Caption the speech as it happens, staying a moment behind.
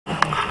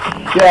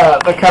Yeah,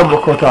 the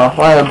camera cut off.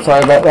 I am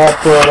sorry about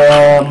that,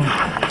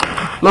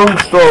 but long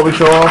story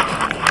short,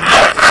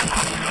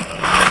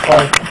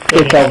 a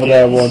bitch over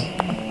there won.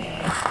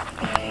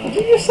 What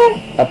did you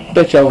say? A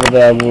bitch over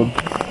there won.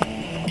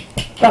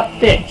 That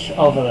bitch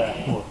over there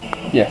won.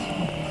 Yes.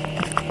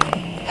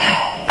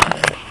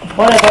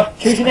 Whatever.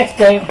 Choose your next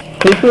game.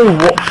 People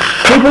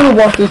who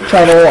watch this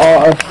channel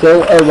are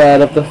still aware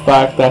of the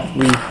fact that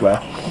we swear.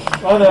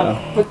 Oh no.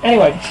 But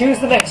anyway, choose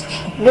the next.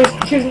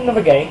 Choose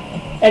another game.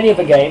 Any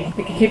other game.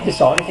 We can keep this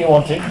on if you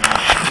want to,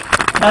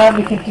 and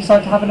we can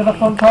decide to have another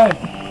fun time.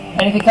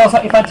 Anything else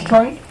that you fancy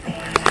trying?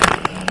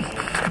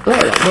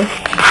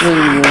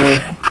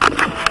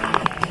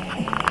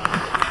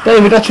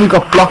 David actually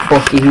got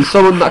blockbusters. He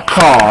summoned that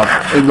card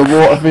in the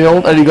water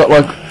field, and he got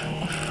like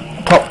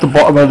top to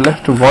bottom and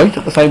left to right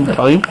at the same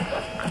time.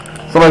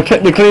 So like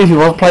technically, if he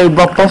was playing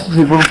blockbusters,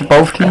 he'd run for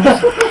both teams.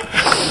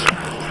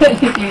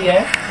 Technically,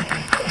 yeah.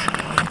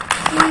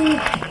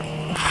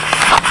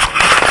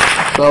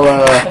 So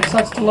I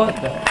decided to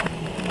like that.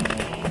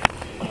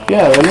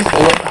 Yeah, really.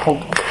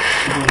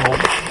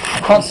 I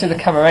can't see the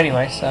camera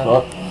anyway,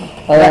 so.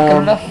 Is that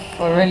good enough?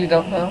 I really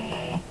don't know.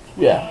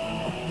 Yeah.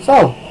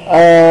 So,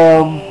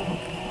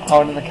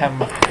 holding the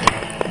camera.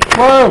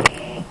 Whoa!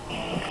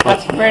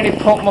 That's really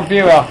put my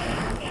view off.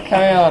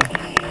 Carry on.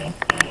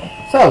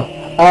 So,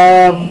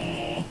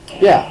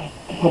 yeah,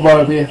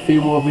 probably a few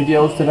more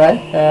videos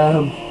today.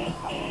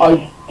 I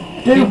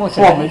do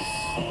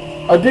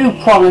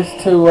promise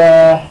to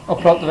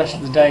upload the rest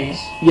of the days.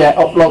 Yeah,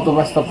 upload the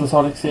rest of the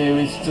Sonic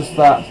series. Just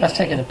that that's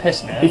taking a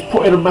piss now. It's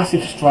putting a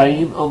massive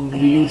strain on the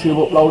YouTube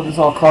uploading,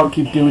 so I can't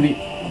keep doing it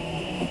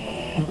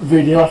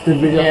video after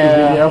video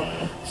after video.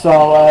 So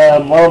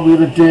what I'm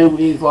gonna do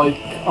is I'm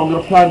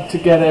gonna plan to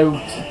get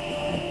out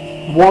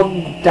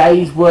 1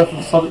 day's worth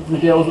of Sonic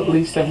videos at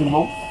least every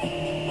month.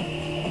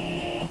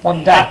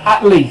 1 day?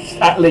 At least.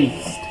 I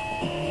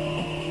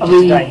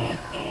mean,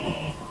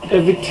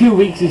 every 2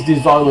 weeks is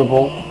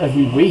desirable.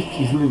 Every week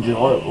is really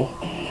desirable.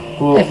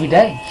 But every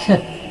day?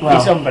 Well,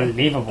 it's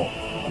unbelievable.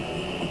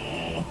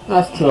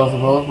 That's true, I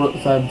suppose, but at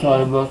the same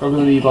time, I'm going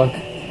to need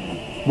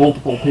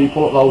multiple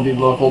people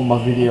uploading all my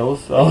videos,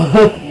 so...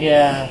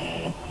 Yeah.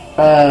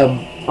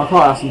 I can't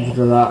ask them to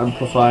do that, and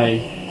plus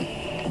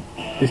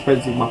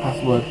dispensing my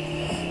password.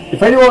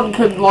 If anyone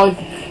can,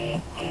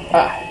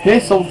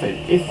 here's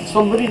something. If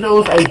somebody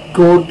knows a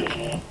good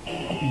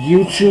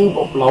YouTube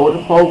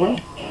uploader program,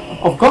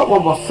 I've got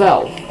one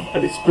myself,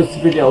 and it's split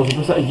videos,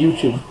 it's a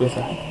YouTube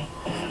splitter.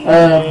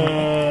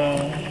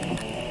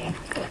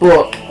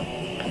 But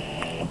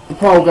the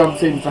program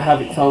seems to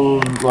have its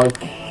own,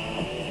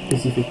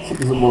 if it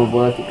doesn't want to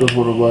work, it does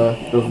want to work,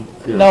 it doesn't,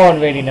 you know. No one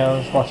really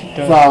knows what it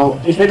does. So,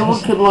 if anyone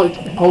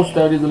can, post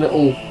down in the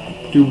little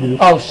doobly.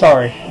 Oh,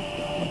 sorry.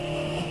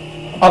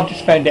 I've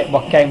just found out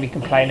what game we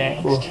can play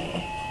next. What?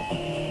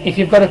 If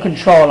you've got a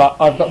controller,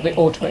 I've got the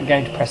ultimate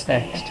game to press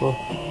next. What?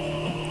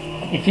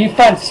 If you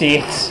fancy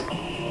it,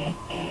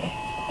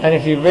 and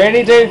if you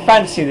really do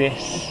fancy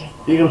this...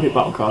 You're going to pick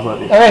battle cards,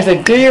 aren't you? I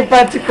say, do you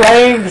fancy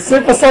playing the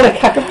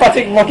Supersonic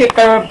Acrobatic Rocket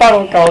Power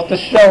battle cards to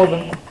show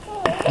them?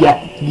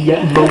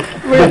 Yeah, most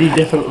very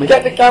definitely.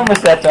 Get the camera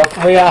set up,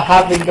 we are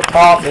having a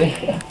party.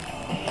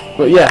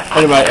 But yeah,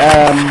 anyway,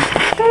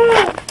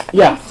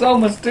 yeah. So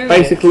much do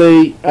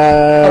basically,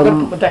 I'm going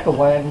to put the deck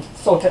away and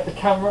sort out the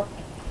camera.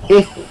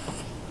 If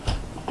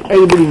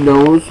anybody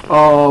knows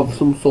of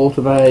some sort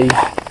of a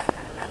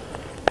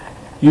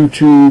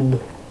YouTube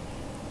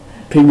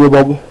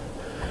pingamabob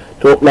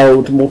to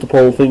upload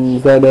multiple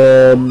things, then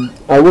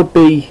I would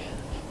be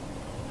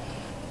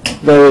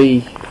very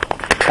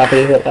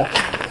happy about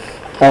that.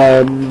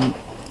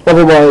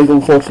 Otherwise,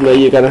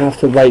 unfortunately, you're going to have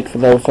to wait for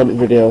those Sonic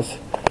videos.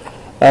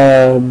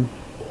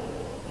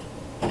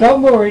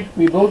 Don't worry,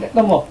 we will get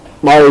them up.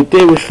 My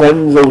dearest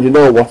friends already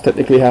know what's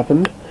technically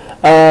happened.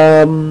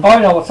 I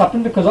know what's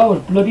happened because I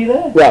was bloody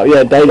there. Well,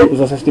 yeah, David was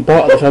actually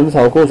part of the channel,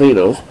 so of course he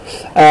knows.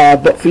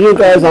 But for you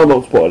guys, I'm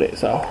not spoiling it,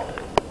 so...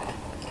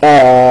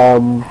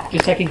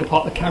 Just taking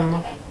apart the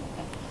camera.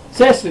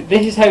 Seriously,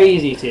 this is how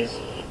easy it is.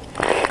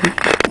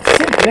 It's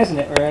simple, isn't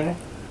it, really?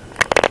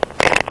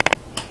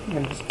 I'm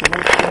gonna just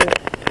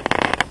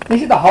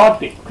this is the hard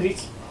bit, because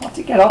it's hard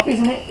to get off,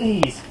 isn't it?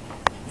 Please.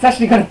 It's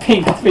actually going to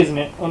ping off, isn't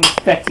it?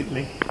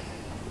 Unexpectedly.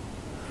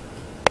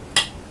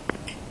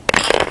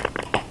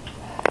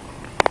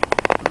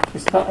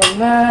 Just that one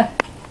there.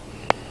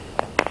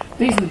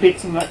 These are the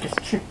bits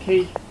that's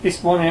tricky.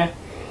 This one here.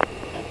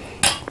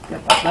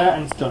 Get that there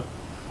and it's done.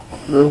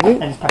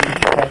 And it's back into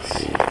the case.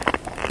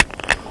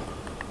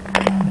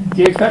 Do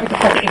you expect me to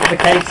pop it into the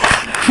case?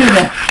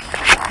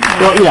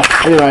 Well, yeah,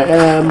 anyway,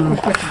 we're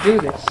supposed to do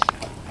this.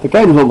 The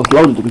game is almost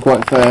loaded, to be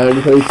quite fair,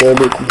 and 34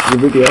 minutes into the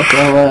video, so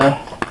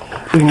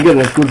we can get a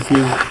good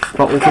few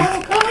spot with them.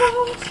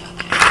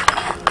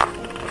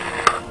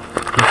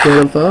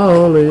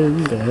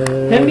 Falling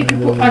down. Many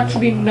people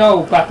actually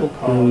know battle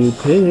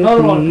cards. Not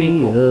a lot of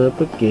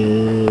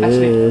people.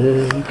 Actually,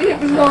 it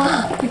was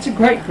not. It's a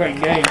great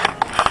game.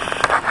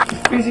 The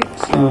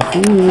physics In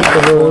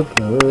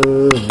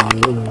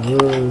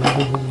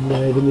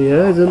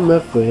the eyes of my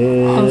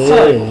friend. I'm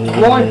sorry,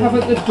 why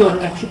haven't they done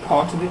an extra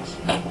part to this?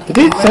 They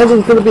did say there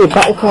was going to be a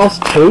Battle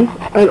Cast 2,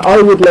 and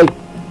I would like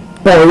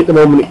buy it the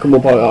moment it come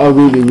up. I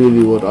really,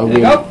 really would. There you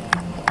go.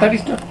 That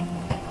is done.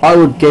 I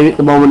would get it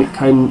the moment it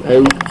came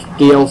out.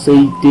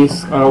 DLC,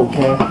 disc, I don't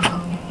care.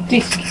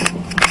 Disc.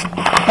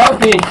 That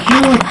would be a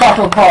huge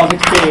battle card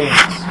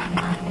experience.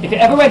 If it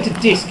ever went to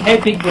disc, how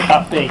big would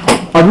that be?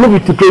 I'd love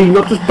it to be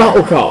not just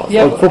battle cards.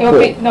 Yeah, like it'll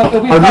be, no,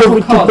 it'll be I'd battle love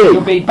it to cards. be.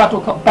 It'll be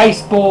battle card,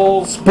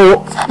 baseball.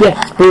 Sports,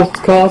 yeah, sports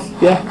cars,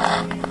 yeah.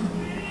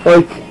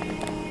 Like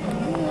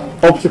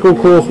obstacle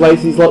course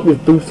races, like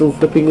with boosts and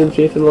flipping and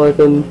shit, and like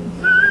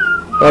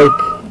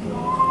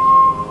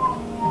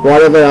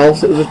whatever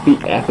else. It would just be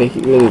epic.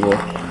 It really would.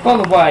 By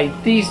the way,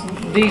 these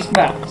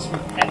maps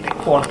are epic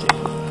quality.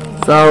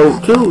 So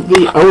to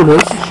the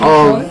owners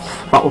of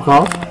battle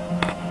cards,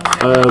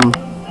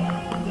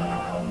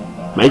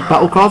 make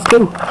battle cards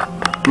too.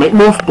 Make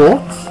more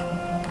sports.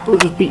 It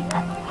would just be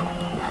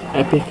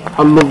epic.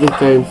 I love this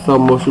game so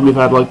much. We've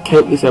had like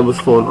countless hours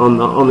fun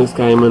on this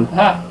game, and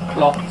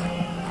Locked.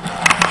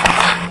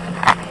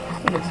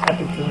 It looks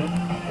epic, doesn't it?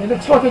 It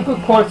looks like a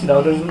good quality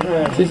though, doesn't it?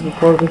 it is good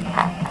quality.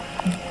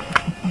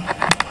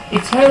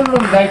 It's how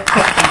long they've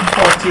kept the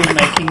quality in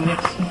making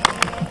this.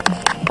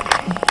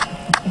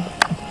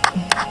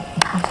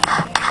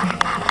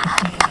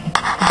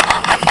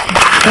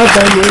 How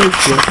bad is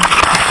it?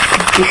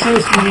 It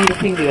says we need a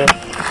thing there.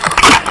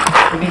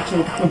 We need to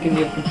plug in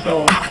the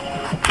controller.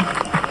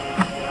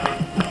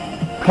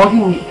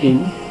 Plugging it in.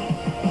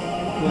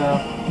 Well,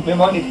 we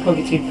might need to plug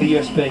it in for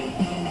USB.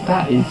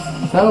 That is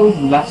so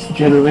last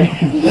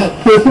generation.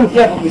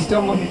 Yeah, but we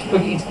still might need to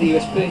plug it into the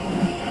USB.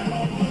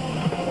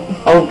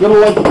 I was gonna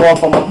like to go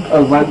off on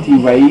a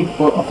ranty rave,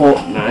 but I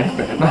thought, nah, it's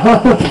better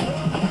now.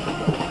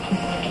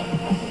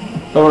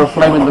 Don't want to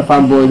flame in the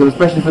fanboys, and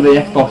especially for the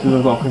Xboxes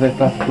as well, because they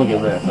have to plug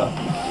in there, so.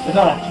 They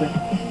don't actually.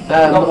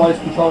 They've got wireless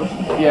controllers.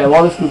 Yeah,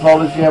 wireless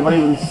controllers, yeah, but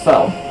even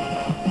so.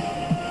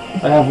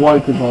 They have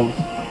wired controllers.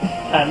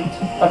 And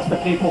that's the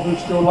people who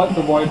still like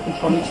the wired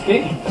control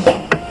experience.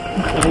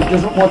 And who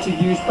doesn't want to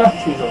use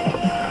batteries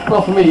up.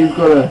 Well, for me, you've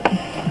got a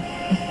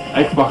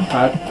Xbox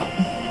pad.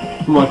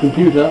 For my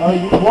computer, I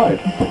use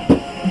wired.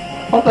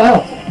 What the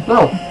hell?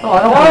 No, I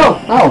don't want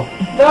to. No!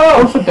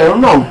 Don't sit there,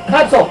 no!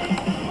 Cancel!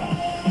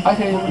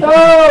 Okay.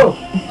 No!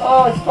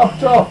 Oh, it's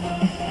fucked up.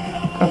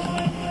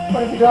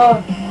 What have you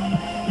done?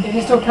 Is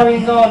it still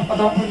carrying on? I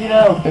don't really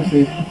know. Let's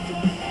see.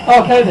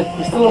 Okay then,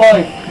 we're still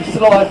alive. We're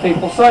still alive,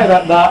 people. Sorry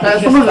about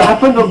that. Something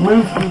happened, I've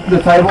moved the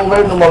table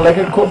around and my leg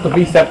had caught the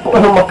reset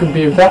button on my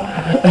computer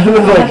and it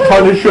was like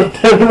trying to shut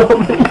down on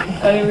me.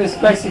 And it was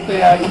basically,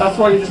 that's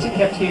why you just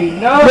kept hearing,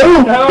 no!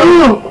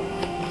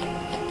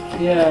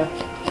 Yeah.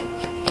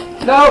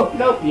 No!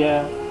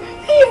 Yeah.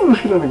 Evil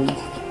Shenanigans. I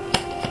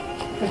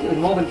think it was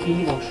more than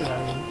evil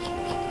Shenanigans.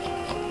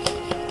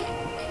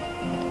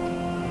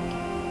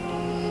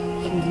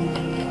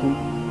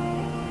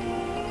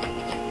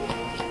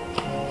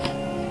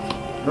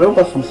 I've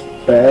got some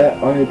spare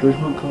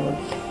hydration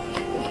cards.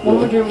 What are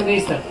we doing with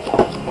these then?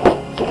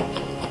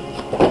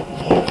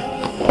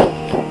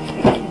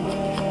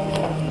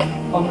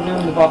 What are we doing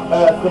with the box?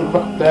 I've got a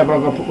box there, but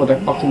I'm going to put my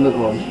deck box in the other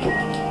one.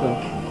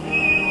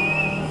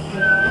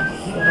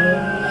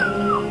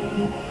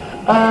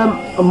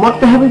 I might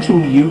be having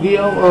some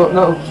Yu-Gi-Oh!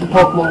 No, some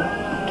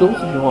Pokemon tools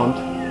if you want.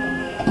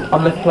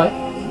 On Let's Play.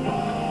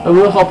 And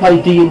we also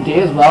play D&D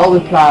as well. We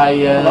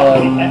play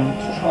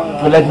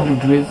The Legend of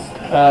Driz.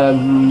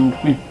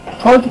 We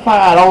tried to play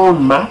our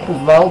own map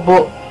as well,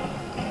 but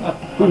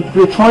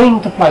we're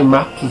trying to play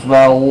maps as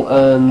well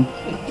and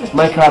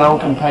make our own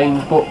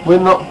campaigns, but we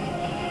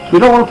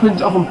don't want to print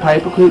it off on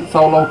paper because it's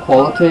so low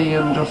quality,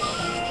 and just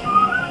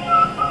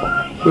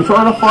we're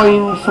trying to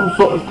find some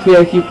sort of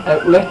creative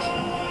outlet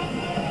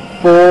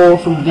for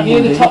some D&D. Are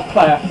you the top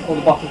player or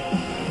the bottom?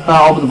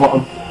 Over the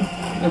bottom.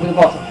 Over the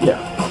bottom? Yeah.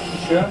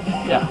 Sure?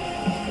 Yeah.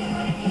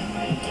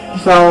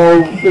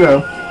 So,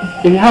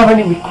 if you have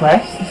any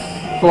requests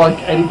for like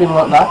anything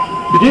like that,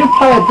 we do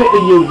play a bit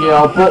of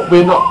Yu-Gi-Oh, but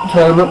we're not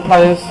tournament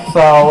players,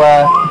 so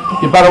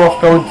you're better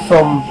off going to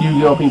some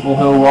Yu-Gi-Oh people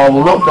who I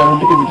will not go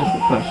into the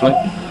description actually,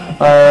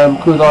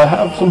 because I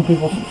have some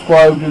people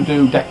subscribed who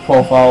do deck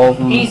profiles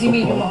and easy,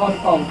 medium, hard,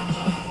 cold.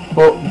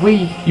 But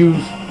we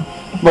use,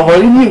 well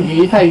in Yu-Gi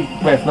you take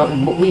rest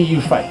nothing, but we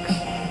use fakes.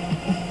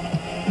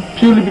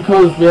 Purely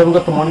because we haven't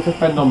got the money to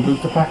spend on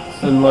booster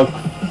packs and like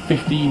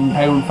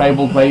 £15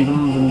 Fabled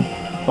Ravens and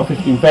or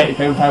 £30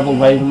 Fabled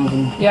Ravens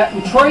and yeah,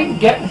 we try and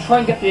get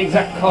the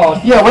exact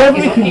card. Yeah, whatever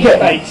we can get.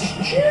 It's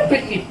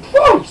stupidly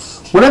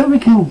priced. Whatever we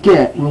can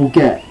get, we'll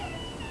get.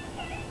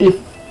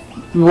 If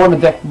we want a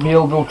deck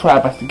meal, we'll try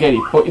our best to get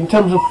it. But in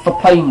terms of for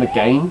playing the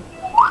game,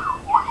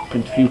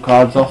 print a few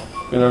cards off.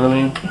 You know what I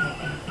mean?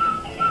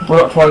 We're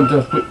not trying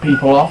to rip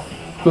people off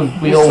because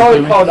we all sorry,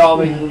 do card it.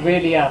 army, we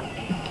really are.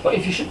 But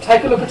if you should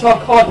take a look at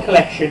our card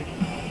collection,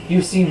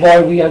 you see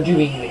why we are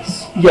doing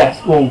this.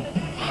 Yes, well,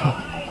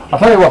 I'll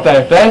tell you what,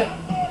 Dave.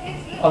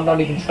 I'm not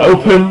even sure.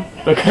 Open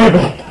the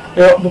cupboard.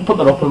 Yeah, we'll put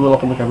that up and we'll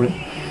open the cabinet.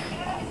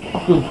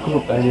 Come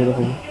up there, the other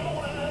thing.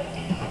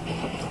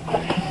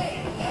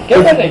 Get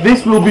ready.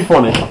 This will be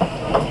funny.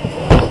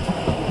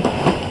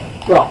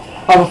 Well,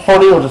 either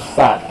funny or just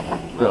sad.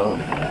 No.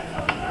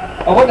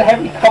 I wonder how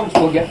many comments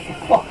we'll get for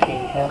fucking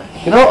hell.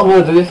 You know what I'm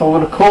going to do this? I'm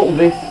going to call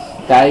this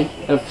day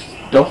of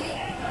stuff.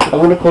 I'm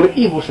going to call it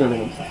evil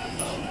shenanigans.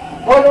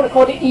 Why do you want to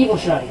call it evil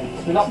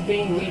shenanigans? We're not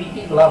being really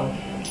evil, are we?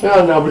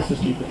 No, but it's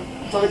just stupid.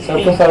 So it's So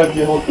because I don't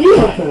do evil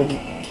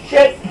shenanigans.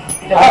 shit!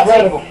 I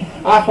swear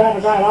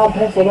to God, I'll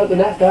pencil out the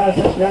next guy's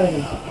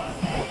shenanigans.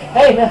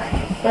 Hey man!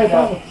 Hey,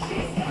 No.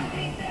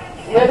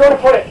 Where do you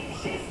want to put it?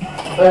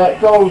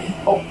 It goes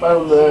up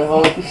and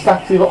the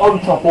stacks either on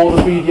top or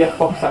the PDF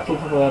box stacks on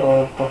top of there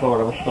or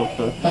whatever.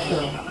 That's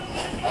enough.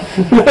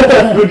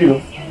 That's good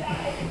enough.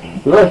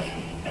 Right.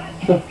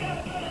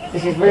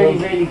 This is really,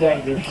 really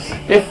dangerous.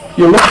 If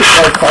you look at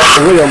my cards,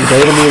 the way I'm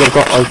there, I mean I've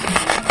got like...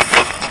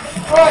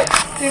 Right,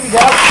 here we go.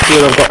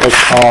 Here I've got like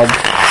cards.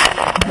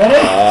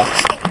 Ready?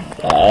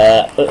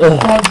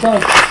 Come on.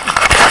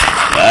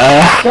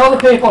 Show the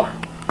people.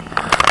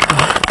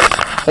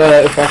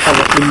 If I can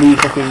actually move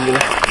my finger.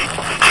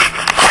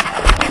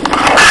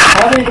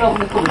 How do you get open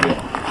the cupboard here?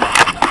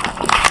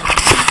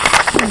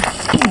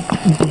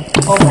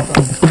 Oh my god.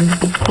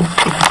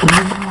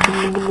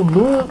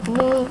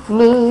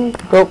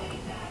 Go.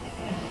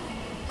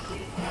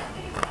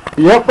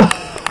 Yep.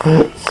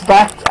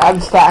 Stacked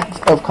and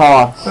stacked of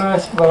cards.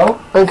 First row.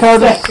 And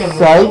can I just Second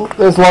say, row.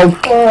 there's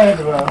like... Third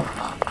row.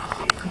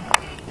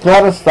 Can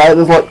I just say,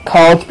 there's like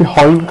cards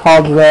behind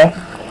cards there.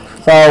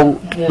 So,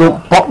 Yeah. the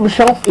bottom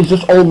shelf is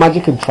just all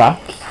magic and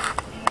traps.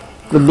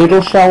 The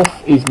middle shelf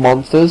is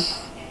monsters.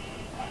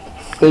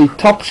 The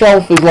top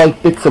shelf is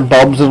like bits and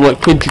bobs and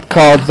like printed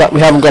cards that we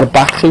haven't got a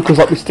back to because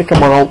like we stick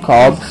them on old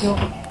cards.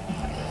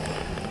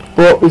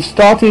 But we've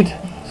started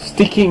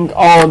sticking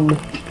on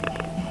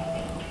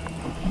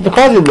the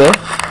cards in there.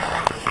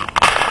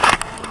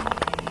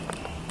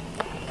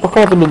 What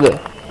cards are in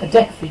there? A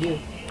deck for you.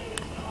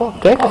 Oh,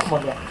 deck. Oh, come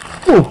on, deck.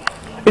 Ooh.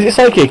 Is it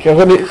psychic? I'm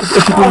gonna, if you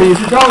can It's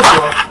the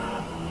dojo.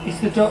 It's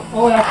the dojo.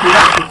 Oh, actually,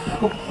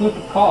 that's a group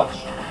of cards.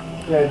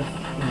 yeah.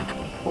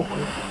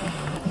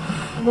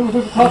 Another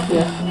group of cards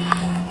here.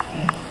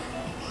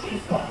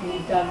 She's got me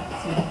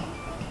dancing.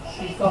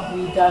 She's got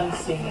me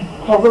dancing.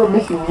 I've got a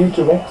missing U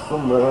to X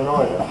somewhere, I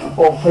know it.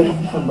 Or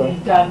print somewhere.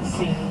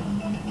 Dancing.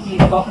 She's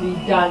got me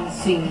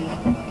dancing.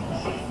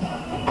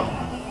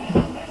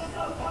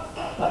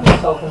 That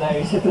looks so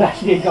hilarious. There's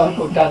actually a guy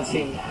called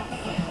Dancing.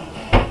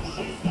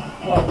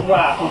 Oh,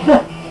 wow.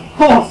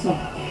 Awesome.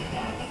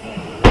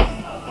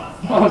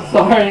 Oh,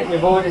 sorry,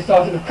 we've already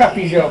started the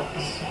crappy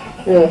jokes.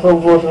 Yeah, so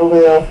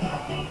unfortunately,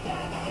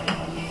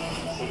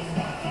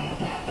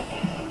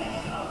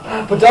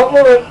 But don't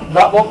worry,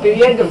 that won't be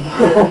the end of it.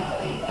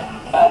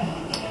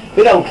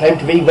 we don't claim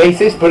to be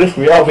racist, but if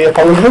we are, we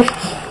apologise.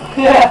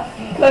 Yeah,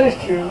 that is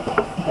true.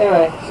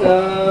 Anyway,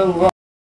 so...